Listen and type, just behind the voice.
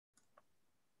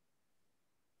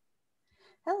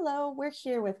Hello, we're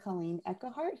here with Colleen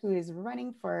Echohawk, who is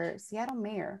running for Seattle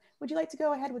Mayor. Would you like to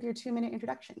go ahead with your 2-minute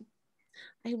introduction?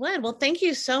 I would. Well, thank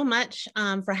you so much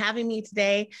for having me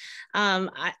today.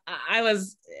 I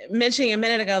was mentioning a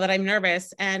minute ago that I'm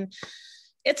nervous, and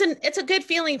it's a good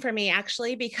feeling for me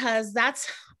actually, because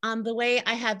that's the way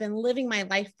I have been living my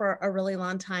life for a really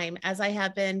long time, as I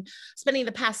have been spending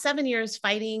the past 7 years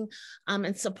fighting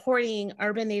and supporting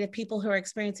urban Native people who are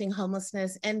experiencing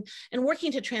homelessness and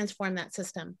working to transform that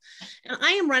system. And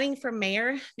I am running for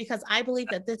mayor because I believe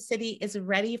that this city is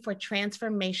ready for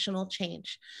transformational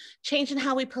change, change in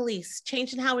how we police,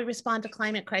 change in how we respond to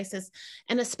climate crisis,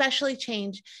 and especially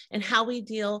change in how we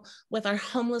deal with our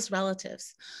homeless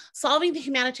relatives. Solving the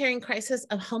humanitarian crisis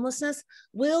of homelessness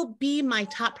will be my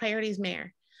top priority as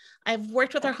mayor. I've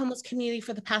worked with our homeless community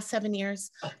for the past 7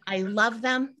 years. I love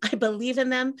them, I believe in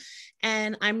them,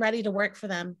 and I'm ready to work for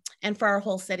them and for our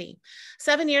whole city.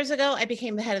 7 years ago, I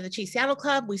became the head of the Chief Seattle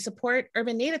Club. We support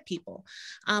urban Native people.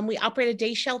 We operate a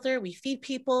day shelter, we feed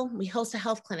people, we host a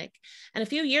health clinic. And a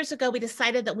few years ago, we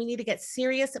decided that we need to get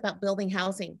serious about building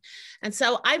housing. And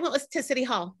so I went to City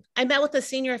Hall. I met with a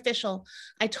senior official.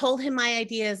 I told him my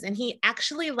ideas, and he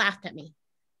actually laughed at me.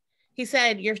 He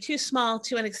said, "You're too small,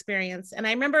 too inexperienced." And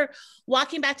I remember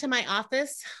walking back to my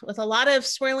office with a lot of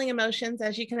swirling emotions,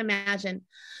 as you can imagine,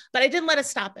 but I didn't let it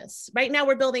stop us. Right now,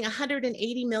 we're building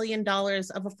 $180 million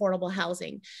of affordable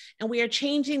housing, and we are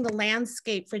changing the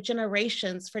landscape for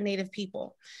generations for Native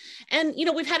people. And, you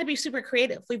know, we've had to be super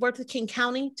creative. We've worked with King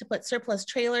County to put surplus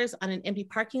trailers on an empty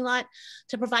parking lot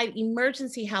to provide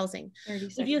emergency housing.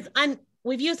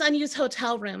 We've used unused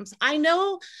hotel rooms. I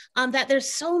know that there's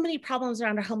so many problems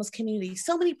around our homeless community,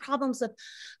 so many problems with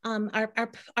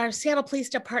our Seattle Police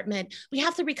Department. We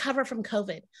have to recover from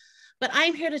COVID. But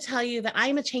I'm here to tell you that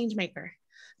I'm a change maker.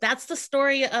 That's the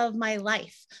story of my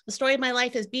life. The story of my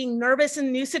life is being nervous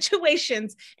in new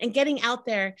situations and getting out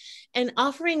there and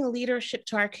offering leadership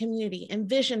to our community and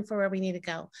vision for where we need to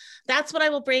go. That's what I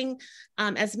will bring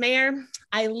as mayor.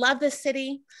 I love this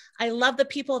city. I love the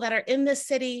people that are in this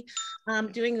city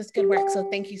doing this good work. So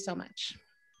thank you so much.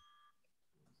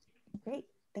 Great,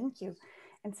 thank you.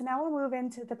 And so now we'll move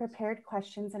into the prepared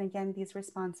questions. And again, these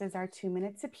responses are 2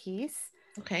 minutes apiece.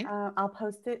 Okay. I'll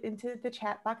post it into the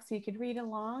chat box so you could read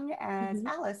along as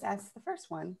Alice asks the first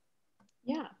one.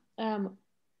 Yeah,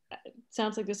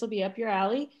 sounds like this will be up your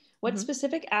alley. What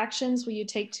specific actions will you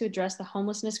take to address the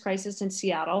homelessness crisis in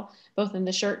Seattle, both in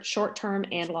the short term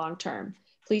and long term?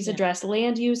 Please address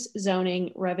land use,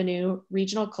 zoning, revenue,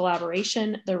 regional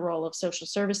collaboration, the role of social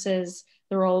services,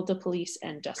 the role of the police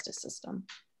and justice system.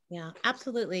 Yeah,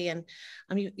 absolutely. And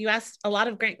you asked a lot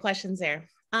of great questions there.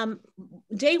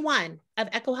 Day one of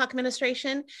Echohawk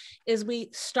administration is we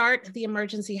start the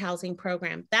emergency housing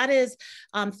program. That is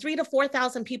 3,000 to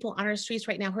 4,000 people on our streets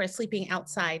right now who are sleeping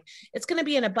outside. It's going to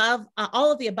be an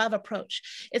all of the above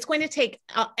approach. It's going to take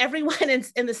everyone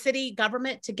in the city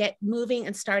government to get moving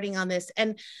and starting on this.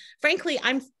 And frankly,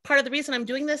 I'm part of the reason I'm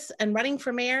doing this and running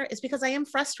for mayor is because I am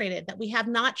frustrated that we have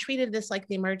not treated this like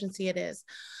the emergency it is.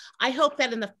 I hope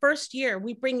that in the first year,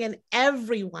 we bring in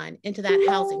everyone into that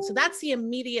housing. So that's the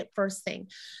immediate first thing.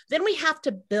 Then we have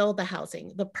to build the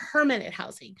housing, the permanent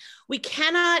housing. We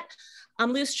cannot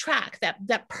lose track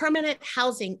that permanent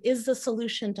housing is the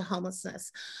solution to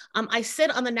homelessness. I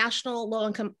sit on the National Low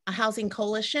Income Housing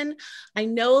Coalition. I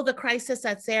know the crisis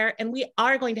that's there, and we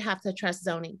are going to have to address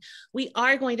zoning. We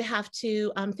are going to have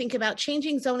to think about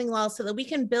changing zoning laws so that we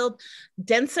can build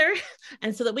denser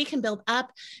and so that we can build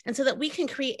up and so that we can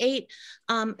create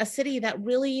a city that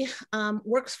really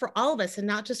works for all of us and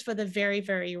not just for the very,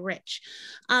 very rich.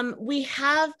 We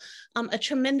have a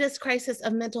tremendous crisis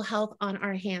of mental health on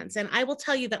our hands. And I will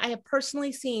tell you that I have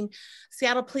personally seen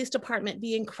Seattle Police Department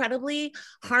be incredibly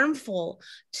harmful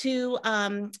to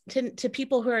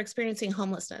people who are experiencing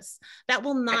homelessness. That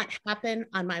will not happen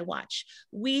on my watch.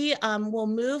 We will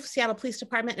move Seattle Police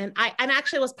Department, and I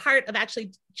actually was part of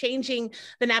actually changing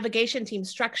the navigation team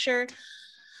structure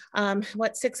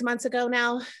 6 months ago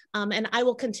now, and I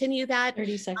will continue that.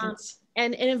 30 seconds.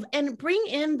 And bring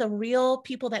in the real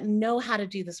people that know how to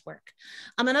do this work.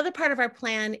 Another part of our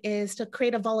plan is to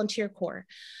create a volunteer corps.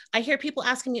 I hear people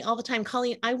asking me all the time,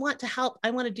 Colleen, I want to help,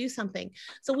 I want to do something.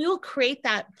 So we will create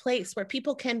that place where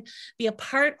people can be a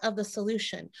part of the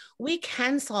solution. We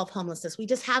can solve homelessness. We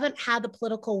just haven't had the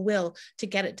political will to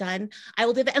get it done. I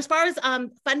will do that. As far as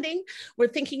funding, we're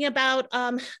thinking about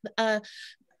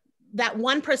that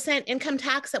 1% income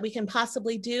tax that we can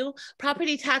possibly do.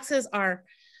 Property taxes are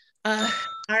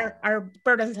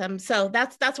burdensome. So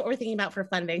that's what we're thinking about for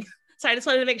funding. So I just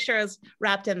wanted to make sure it was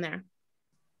wrapped in there.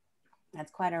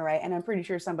 That's quite all right. And I'm pretty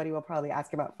sure somebody will probably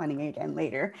ask about funding again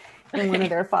later in one of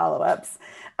their follow-ups.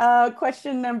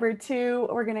 Question number 2,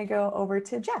 we're going to go over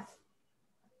to Jeff.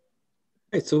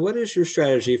 Right, so what is your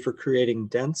strategy for creating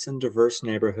dense and diverse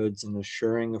neighborhoods and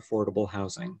assuring affordable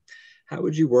housing? How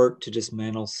would you work to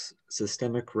dismantle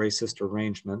systemic racist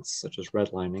arrangements, such as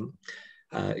redlining,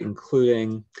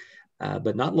 including,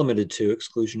 but not limited to,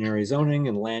 exclusionary zoning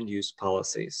and land use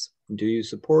policies? Do you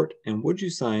support and would you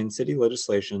sign city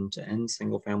legislation to end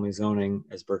single-family zoning,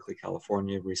 as Berkeley,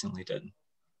 California recently did?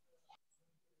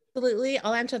 Absolutely.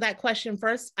 I'll answer that question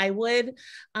first. I would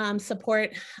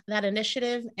support that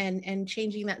initiative, and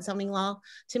changing that zoning law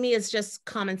to me is just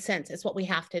common sense. It's what we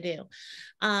have to do.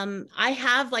 I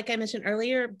have, like I mentioned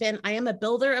earlier, I am a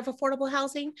builder of affordable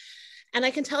housing. And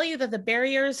I can tell you that the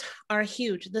barriers are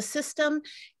huge. The system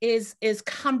is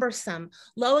cumbersome.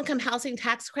 Low-income housing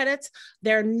tax credits,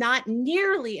 they're not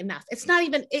nearly enough. It's not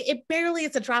even, it barely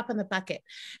is a drop in the bucket.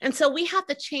 And so we have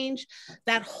to change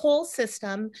that whole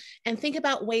system and think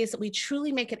about ways that we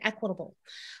truly make it equitable.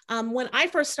 When I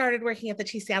first started working at the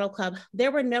T Seattle Club,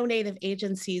 there were no Native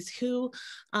agencies who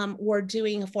were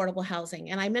doing affordable housing.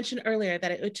 And I mentioned earlier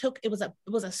that it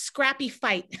was a scrappy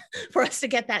fight for us to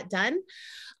get that done.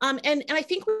 And I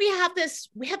think we have this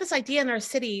idea in our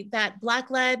city that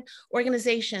Black-led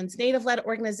organizations, Native-led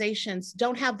organizations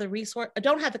don't have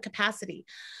the capacity.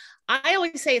 I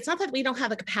always say it's not that we don't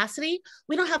have the capacity,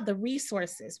 we don't have the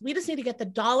resources. We just need to get the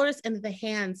dollars into the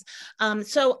hands.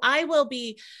 So I will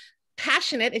be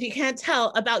passionate, if you can't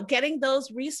tell, about getting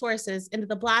those resources into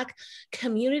the Black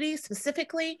community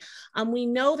specifically. We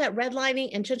know that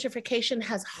redlining and gentrification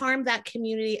has harmed that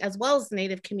community as well as the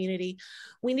Native community.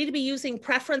 We need to be using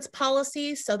preference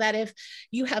policies so that if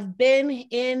you have been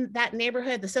in that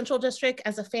neighborhood, the Central District,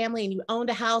 as a family, and you owned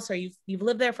a house or you've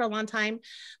lived there for a long time,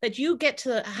 that you get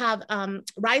to have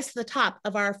rise to the top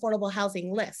of our affordable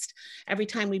housing list every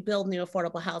time we build new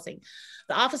affordable housing.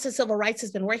 The Office of Civil Rights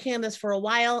has been working on this for a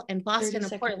while, and Boston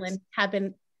and Portland have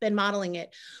been modeling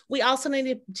it. We also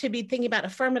need to be thinking about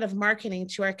affirmative marketing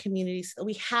to our communities so that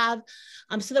we have,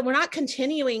 so that we're not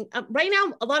continuing. Right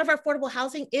now, a lot of our affordable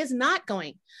housing is not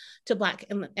going to Black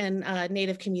and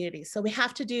Native communities. So we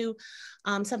have to do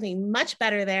something much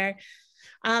better there.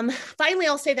 Finally,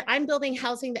 I'll say that I'm building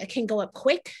housing that can go up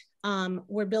quick.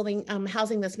 We're building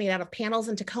housing that's made out of panels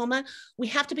in Tacoma. We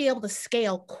have to be able to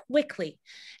scale quickly.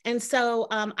 And so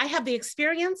I have the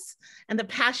experience and the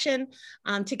passion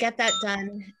to get that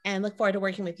done, and look forward to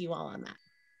working with you all on that.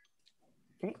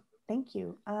 Great, thank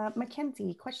you.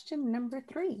 Mackenzie, question number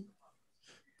 3.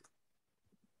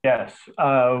 Yes,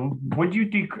 would you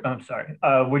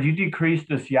decrease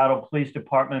the Seattle Police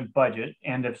Department budget?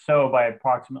 And if so, by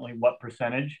approximately what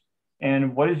percentage?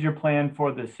 And what is your plan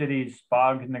for the city's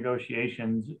SPOG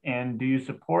negotiations? And do you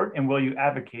support and will you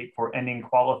advocate for ending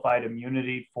qualified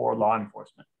immunity for law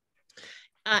enforcement?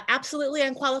 Absolutely,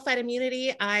 unqualified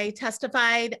immunity. I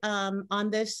testified on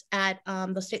this at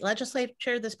the state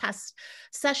legislature this past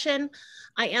session.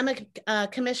 I am a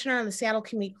commissioner on the Seattle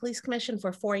Community Police Commission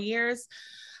for 4 years.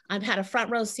 I've had a front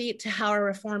row seat to how our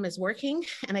reform is working.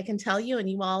 And I can tell you, and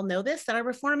you all know this, that our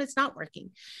reform is not working.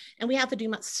 And we have to do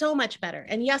so much better.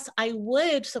 And yes, I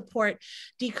would support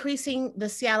decreasing the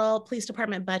Seattle Police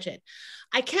Department budget.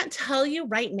 I can't tell you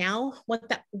right now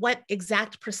what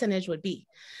exact percentage would be,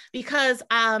 because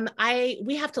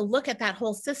we have to look at that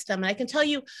whole system. And I can tell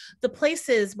you the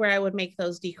places where I would make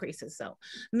those decreases. So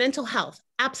mental health,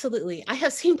 absolutely. I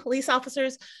have seen police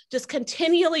officers just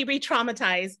continually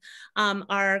re-traumatize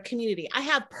our community. I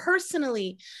have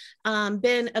personally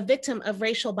been a victim of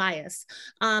racial bias.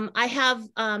 I have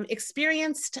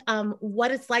experienced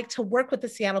what it's like to work with the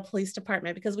Seattle Police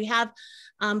Department, because we have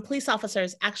police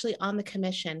officers actually on the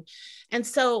commission. And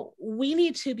so we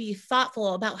need to be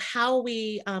thoughtful about how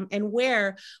we and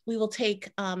where we will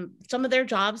take some of their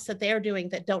jobs that they are doing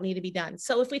that don't need to be done.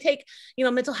 So if we take,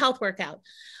 mental health workout,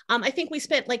 I think we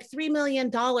spent like $3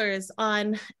 million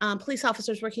on police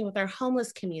officers working with our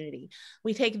homeless community.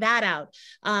 We take that out.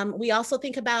 We also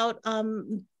think about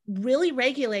really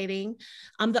regulating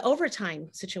the overtime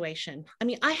situation. I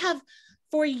mean,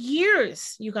 for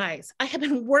years, you guys, I have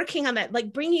been working on that,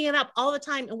 like bringing it up all the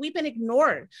time, and we've been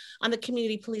ignored on the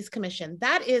Community Police Commission.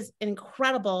 That is an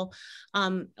incredible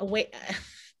way.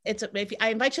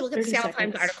 I invite you to look at the Seattle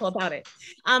Times article about it.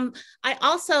 I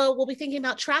also will be thinking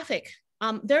about traffic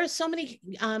There are so many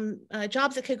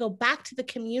jobs that could go back to the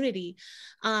community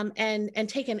and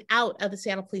taken out of the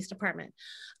Seattle Police Department.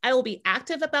 I will be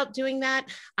active about doing that.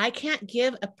 I can't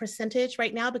give a percentage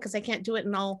right now because I can't do it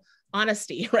in all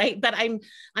honesty, right? But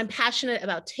I'm passionate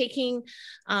about taking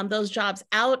those jobs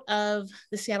out of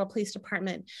the Seattle Police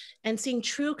Department and seeing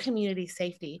true community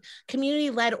safety,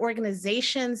 community-led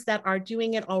organizations that are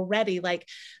doing it already, like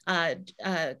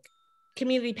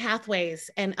Community Pathways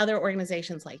and other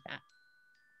organizations like that.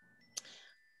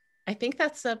 I think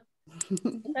that's a,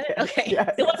 okay.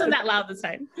 Yes. It wasn't that loud this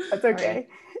time. That's okay. Right.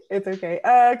 It's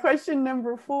okay. Question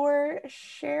number 4,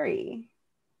 Sherry.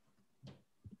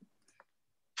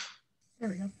 There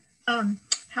we go.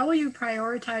 How will you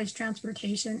prioritize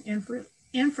transportation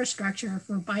infrastructure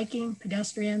for biking,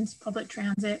 pedestrians, public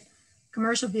transit,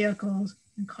 commercial vehicles,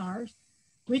 and cars?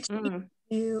 Which do you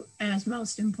view as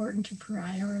most important to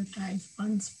prioritize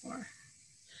funds for?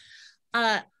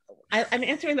 I'm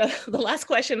answering the last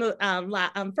question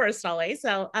first always.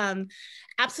 So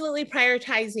absolutely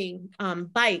prioritizing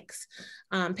bikes,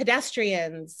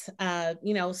 pedestrians,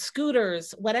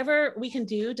 scooters, whatever we can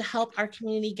do to help our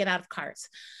community get out of cars.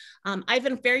 I've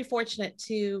been very fortunate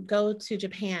to go to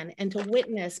Japan and to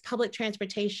witness public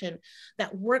transportation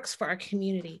that works for our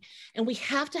community. And we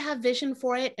have to have vision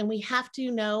for it. And we have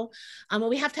to know,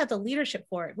 we have to have the leadership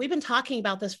for it. We've been talking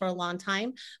about this for a long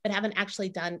time, but haven't actually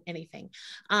done anything.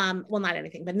 Well, not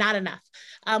anything, but not enough.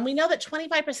 We know that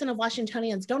 25% of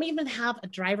Washingtonians don't even have a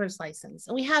driver's license.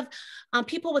 And we have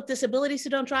people with disabilities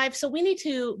who don't drive. So we need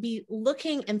to be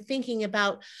looking and thinking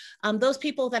about those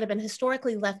people that have been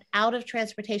historically left out of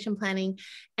transportation planning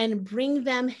and bring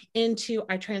them into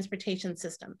our transportation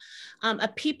system. A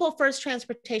people-first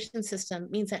transportation system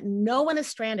means that no one is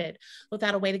stranded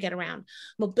without a way to get around.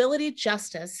 Mobility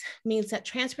justice means that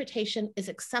transportation is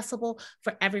accessible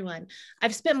for everyone.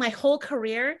 I've spent my whole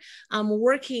career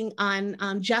working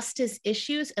on justice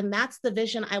issues, and that's the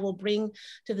vision I will bring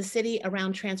to the city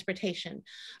around transportation.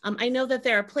 I know that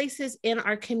there are places in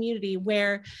our community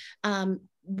where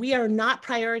we are not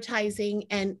prioritizing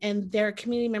and there are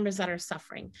community members that are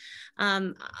suffering.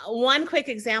 One quick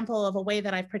example of a way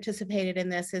that I've participated in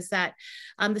this is that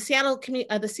the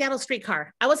Seattle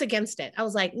streetcar, I was against it. I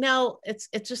was like, no, it's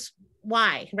just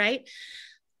why, right?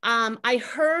 I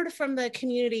heard from the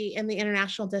community in the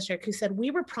International District who said, we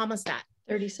were promised that.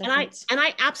 30 seconds. And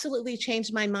I absolutely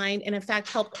changed my mind and in fact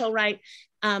helped co-write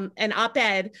an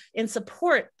op-ed in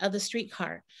support of the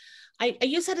streetcar. I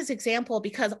use that as example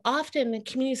because often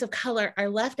communities of color are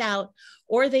left out,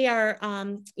 or they are,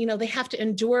 they have to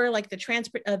endure like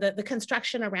the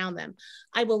construction around them.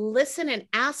 I will listen and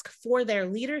ask for their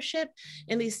leadership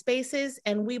in these spaces,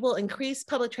 and we will increase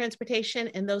public transportation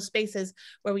in those spaces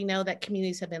where we know that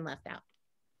communities have been left out.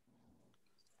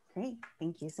 Great,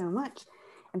 thank you so much.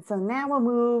 And so now we'll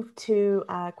move to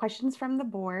questions from the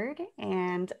board.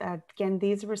 And again,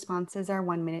 these responses are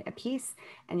 1 minute apiece,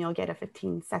 and you'll get a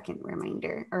 15-second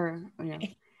reminder.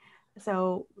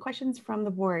 So questions from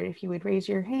the board, if you would raise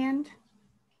your hand.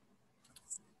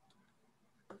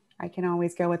 I can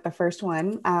always go with the first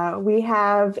one. We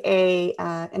have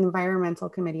an environmental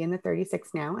committee in the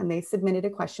 36 now, and they submitted a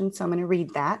question, so I'm going to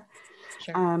read that.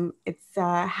 Sure. It's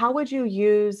how would you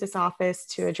use this office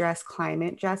to address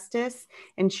climate justice,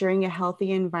 ensuring a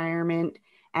healthy environment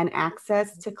and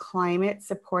access to climate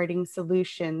supporting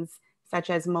solutions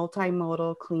such as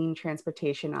multimodal clean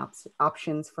transportation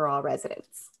options for all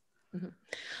residents? Mm-hmm.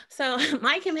 So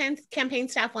my campaign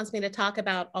staff wants me to talk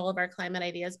about all of our climate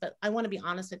ideas, but I want to be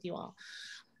honest with you all.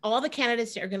 All the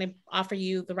candidates are going to offer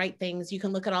you the right things. You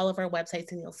can look at all of our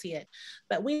websites and you'll see it.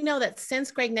 But we know that since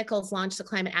Greg Nichols launched the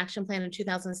Climate Action Plan in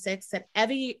 2006, that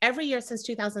every year since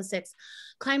 2006,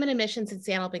 climate emissions in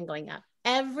Seattle have been going up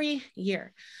every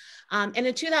year. And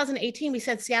in 2018, we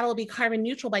said Seattle will be carbon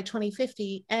neutral by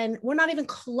 2050, and we're not even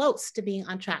close to being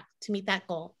on track to meet that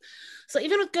goal. So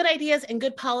even with good ideas and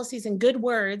good policies and good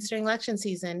words during election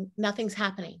season, nothing's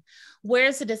happening.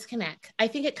 Where's the disconnect? I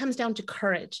think it comes down to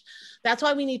courage. That's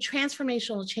why we need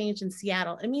transformational change in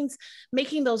Seattle. It means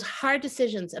making those hard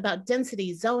decisions about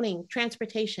density, zoning,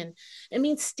 transportation. It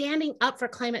means standing up for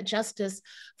climate justice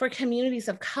for communities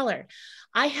of color.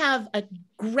 I have a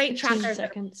great track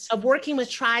record of working with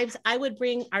tribes. I would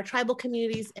bring our tribal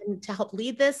communities in to help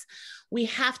lead this. We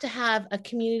have to have a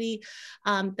community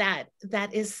that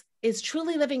is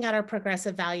truly living out our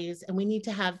progressive values, and we need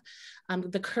to have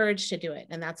the courage to do it.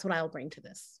 And that's what I'll bring to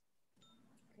this.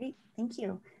 Great, thank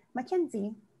you.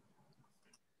 Mackenzie.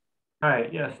 Hi,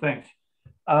 yes, thanks.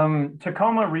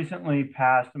 Tacoma recently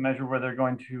passed a measure where they're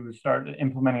going to start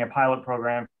implementing a pilot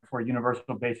program for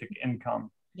universal basic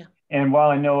income. Yeah. And while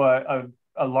I know a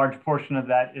a large portion of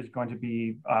that is going to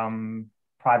be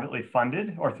privately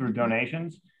funded or through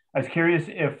donations. I was curious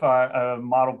if a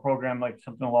model program like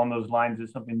something along those lines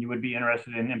is something you would be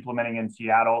interested in implementing in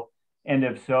Seattle. And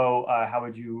if so, how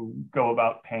would you go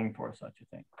about paying for such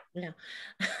a thing? Yeah.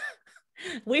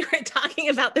 We were talking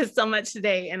about this so much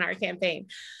today in our campaign.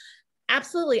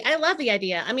 Absolutely. I love the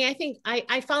idea. I mean, I think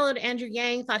I followed Andrew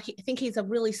Yang, I think he's a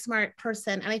really smart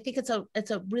person. And I think it's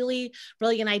a really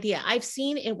brilliant idea. I've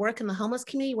seen it work in the homeless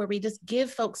community where we just give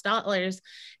folks dollars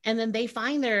and then they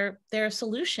find their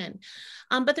solution.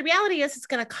 But the reality is it's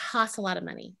going to cost a lot of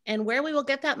money. And where we will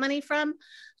get that money from,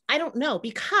 I don't know,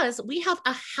 because we have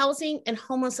a housing and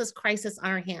homelessness crisis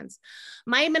on our hands.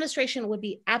 My administration would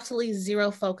be absolutely zero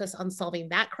focus on solving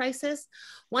that crisis.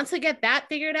 Once I get that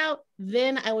figured out,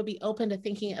 then I would be open to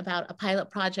thinking about a pilot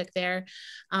project there,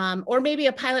 or maybe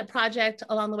a pilot project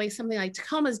along the way, something like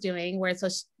Tacoma's doing, where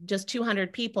it's just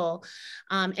 200 people,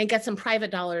 and get some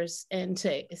private dollars and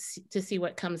to see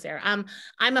what comes there. I'm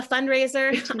a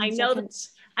fundraiser.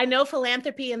 I know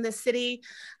philanthropy in this city.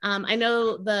 I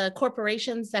know the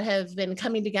corporations that have been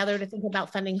coming together to think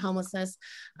about funding homelessness.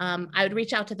 I would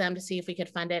reach out to them to see if we could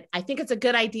fund it. I think it's a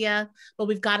good idea, but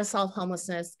we've got to solve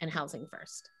homelessness and housing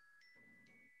first.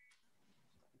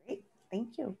 Great,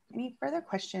 thank you. Any further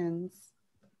questions?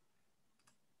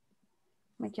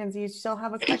 Mackenzie, you still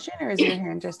have a question or is your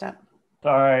hand just up?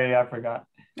 Sorry, I forgot.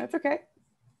 That's okay.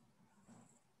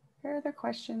 Further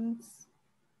questions?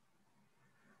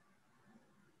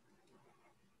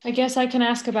 I guess I can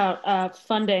ask about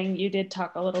funding. You did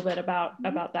talk a little bit about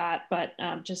that, but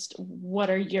just what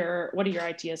are your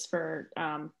ideas for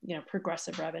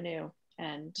progressive revenue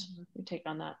and your take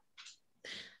on that?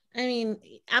 I mean,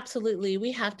 absolutely.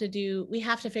 We have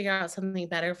to figure out something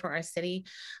better for our city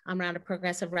around a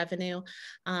progressive revenue.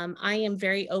 I am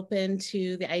very open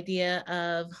to the idea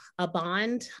of a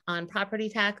bond on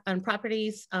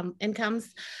properties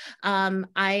incomes.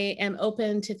 I am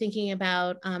open to thinking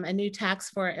about a new tax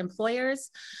for employers.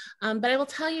 But I will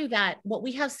tell you that what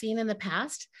we have seen in the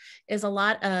past is a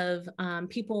lot of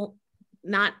people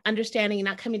not understanding,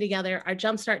 not coming together. Our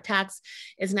jumpstart tax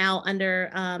is now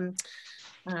under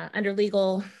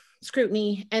legal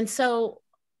scrutiny. And so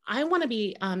I want to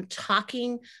be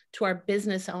talking to our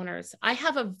business owners. I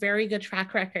have a very good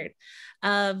track record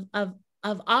of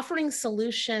offering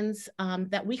solutions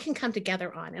that we can come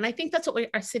together on. And I think that's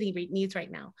what our city needs right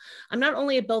now. I'm not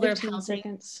only a builder of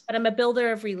housing, but I'm a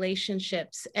builder of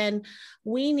relationships. And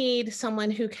we need someone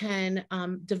who can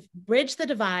bridge the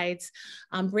divides,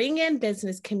 bring in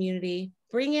business community,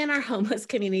 bring in our homeless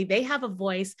community. They have a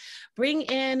voice. Bring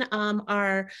in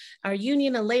our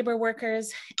union and labor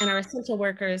workers and our essential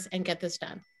workers and get this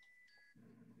done.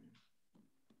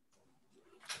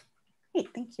 Great,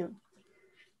 thank you.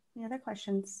 Any other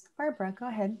questions? Barbara, go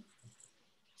ahead.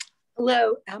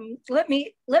 Hello. Let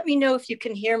me know if you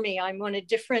can hear me. I'm on a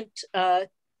different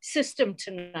system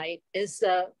tonight.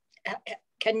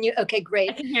 Can you? Okay,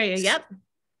 great. I can hear you. Yep.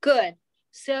 Good.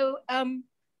 So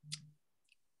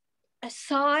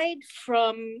aside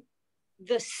from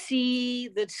the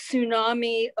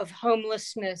tsunami of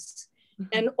homelessness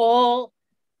and all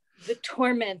the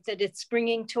torment that it's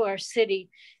bringing to our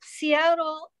city,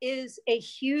 Seattle is a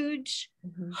huge,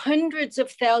 hundreds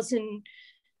of thousand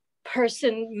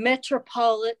person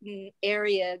metropolitan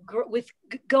area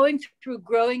going through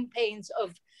growing pains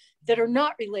that are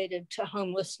not related to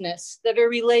homelessness, that are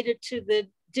related to the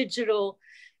digital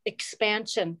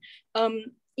expansion.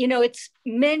 It's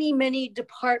many, many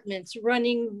departments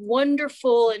running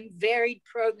wonderful and varied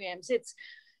programs. It's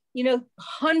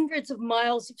hundreds of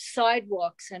miles of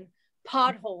sidewalks and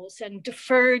potholes and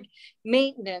deferred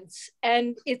maintenance,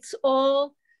 and it's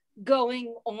all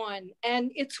going on.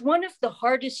 And it's one of the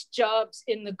hardest jobs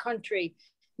in the country,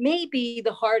 maybe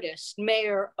the hardest,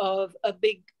 mayor of a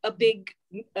big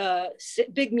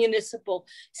municipal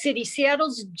city.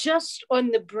 Seattle's just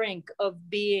on the brink of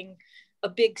being a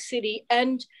big city.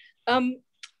 And I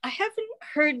haven't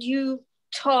heard you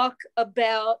talk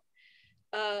about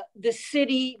the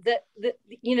city, the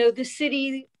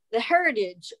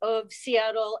heritage of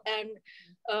Seattle, and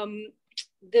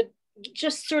the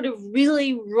just sort of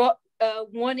really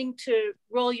wanting to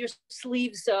roll your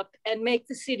sleeves up and make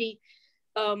the city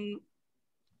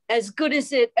as good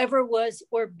as it ever was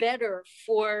or better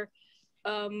for,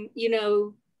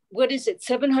 what is it,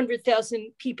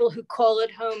 700,000 people who call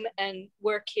it home and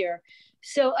work here.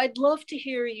 So I'd love to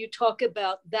hear you talk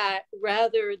about that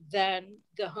rather than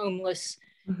the homeless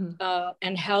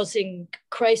and housing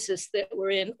crisis that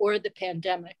we're in or the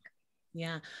pandemic.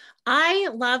 Yeah, I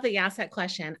love that you asked that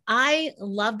question. I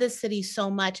love this city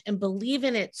so much and believe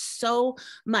in it so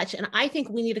much. And I think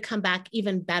we need to come back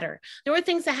even better. There were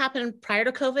things that happened prior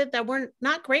to COVID that were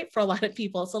not great for a lot of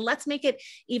people. So let's make it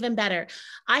even better.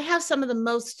 I have some of the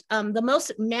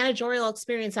most managerial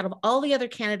experience out of all the other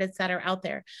candidates that are out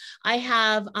there. I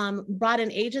have brought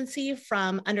an agency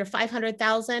from under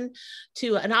 500,000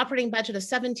 to an operating budget of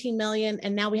 17 million.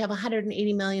 And now we have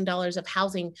 $180 million of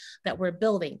housing that we're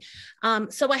building.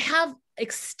 So I have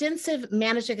extensive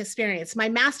management experience. My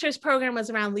master's program was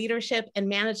around leadership and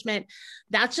management.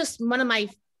 That's just one of my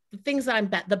things that I'm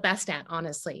the best at,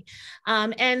 honestly.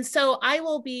 And so I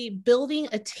will be building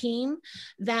a team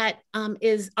that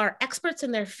are experts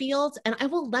in their fields, and I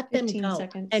will let them go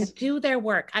and do their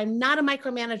work. I'm not a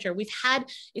micromanager. We've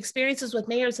had experiences with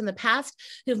mayors in the past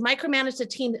who've micromanaged a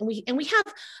team, and we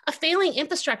have a failing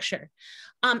infrastructure.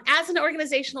 As an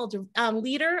organizational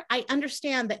leader, I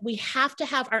understand that we have to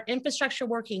have our infrastructure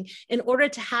working in order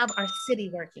to have our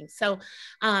city working. So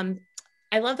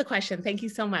I love the question. Thank you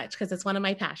so much, because it's one of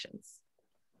my passions.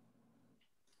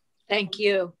 Thank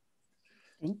you.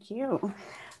 Thank you.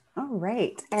 All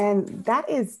right. And that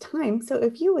is time. So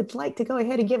if you would like to go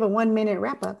ahead and give a 1-minute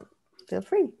wrap up, feel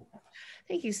free.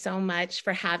 Thank you so much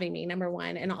for having me, number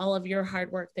one, and all of your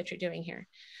hard work that you're doing here.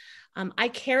 I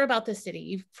care about the city.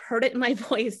 You've heard it in my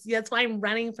voice. That's why I'm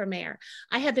running for mayor.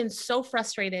 I have been so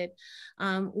frustrated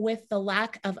with the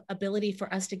lack of ability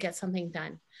for us to get something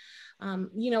done.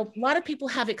 You know, a lot of people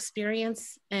have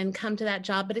experience and come to that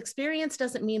job, but experience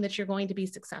doesn't mean that you're going to be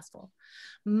successful.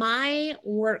 My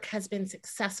work has been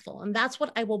successful, and that's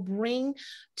what I will bring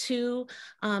to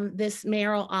this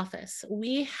mayoral office.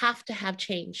 We have to have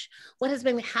change. What has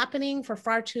been happening for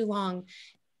far too long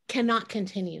cannot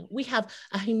continue. We have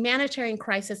a humanitarian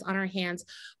crisis on our hands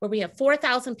where we have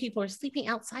 4,000 people are sleeping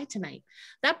outside tonight.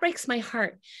 That breaks my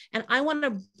heart. And I want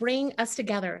to bring us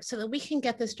together so that we can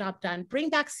get this job done, bring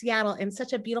back Seattle in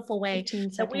such a beautiful way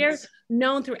that we are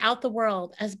known throughout the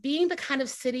world as being the kind of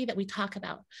city that we talk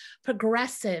about: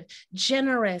 progressive,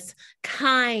 generous,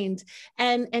 kind,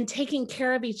 and taking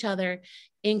care of each other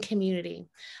in community.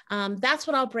 That's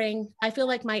what I'll bring. I feel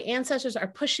like my ancestors are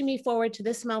pushing me forward to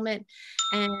this moment,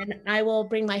 and I will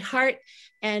bring my heart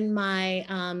and my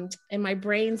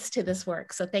brains to this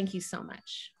work. So thank you so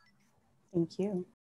much. Thank you.